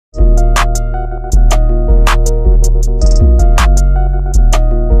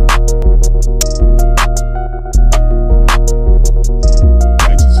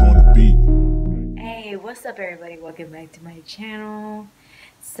up, everybody? Welcome back to my channel.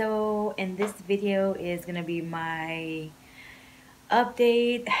 So in this video is gonna be my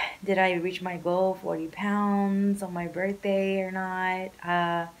update. Did I reach my goal, 40 pounds on my birthday or not?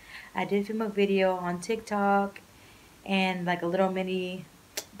 I did film a video on TikTok and like a little mini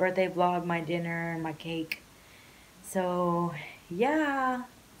birthday vlog, my dinner and my cake. So yeah,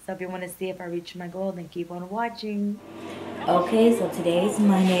 so if you want to see if I reach my goal, then keep on watching. Okay, so today's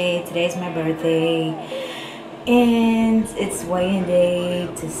Monday, today's my birthday, and it's weigh-in day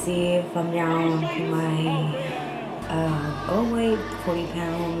to see if I'm down for my goal weight, 40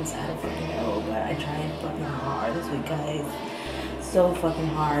 pounds. I don't fucking know, but I tried fucking hard this week, guys. So fucking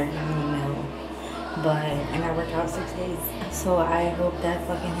hard, I don't know. But and I worked out 6 days, so I hope that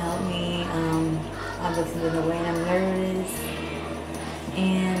fucking helped me. I'm listening to the way and I'm nervous.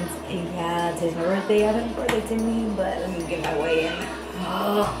 And yeah, today's my birthday. I haven't birthday to me, but let me get my weigh in.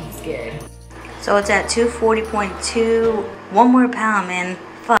 Oh, I'm scared. So it's at 240.2. One more pound, man.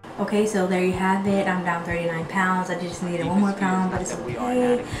 Fuck. Okay, so there you have it. I'm down 39 pounds. I just needed one more pound, but it's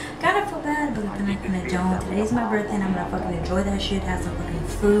okay. Kinda feel bad, but then I kinda don't. Today's my birthday and I'm gonna fucking enjoy that shit. Have some fucking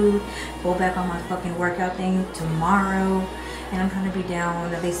food. Go back on my fucking workout thing tomorrow. And I'm trying to be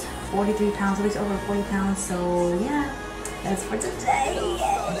down at least 43 pounds, at least over 40 pounds. So yeah. That's for today.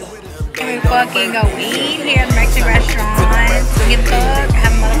 We fucking go eat here at the Mexican restaurant. Get fucked,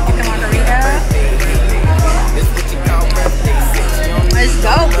 have a motherfucking margarita. Let's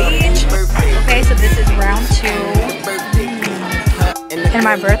go, bitch. Okay, so this is round 2. And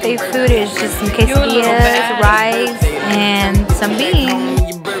my birthday food is just some quesadillas, rice, and some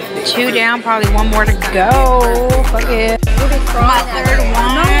beans. 2 down, probably 1 more to go. Fuck it. My third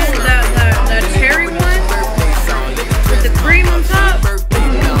one. The cherry one. The cream on top.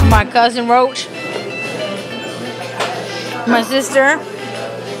 My cousin Roach. My sister.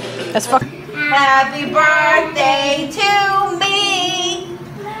 That's fuck. Happy birthday to me.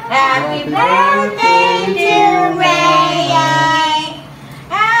 Happy birthday to Rhea.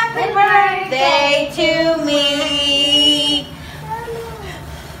 Happy birthday to me.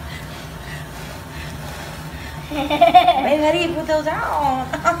 Wait, how do you put those out?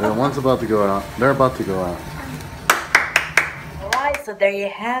 The one's about to go out. They're about to go out. So there you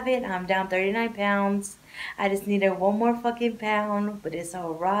have it. I'm down 39 pounds. I just needed 1 more fucking pound, but it's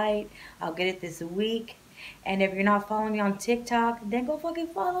alright. I'll get it this week. And if you're not following me on TikTok, then go fucking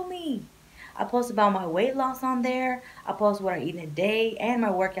follow me. I post about my weight loss on there. I post what I eat in a day and my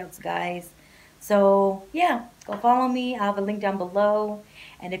workouts, guys. So yeah, go follow me. I'll have a link down below.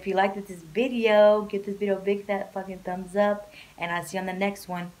 And if you liked this video, give this video a big fat fucking thumbs up. And I'll see you on the next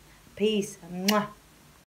one. Peace. Mwah.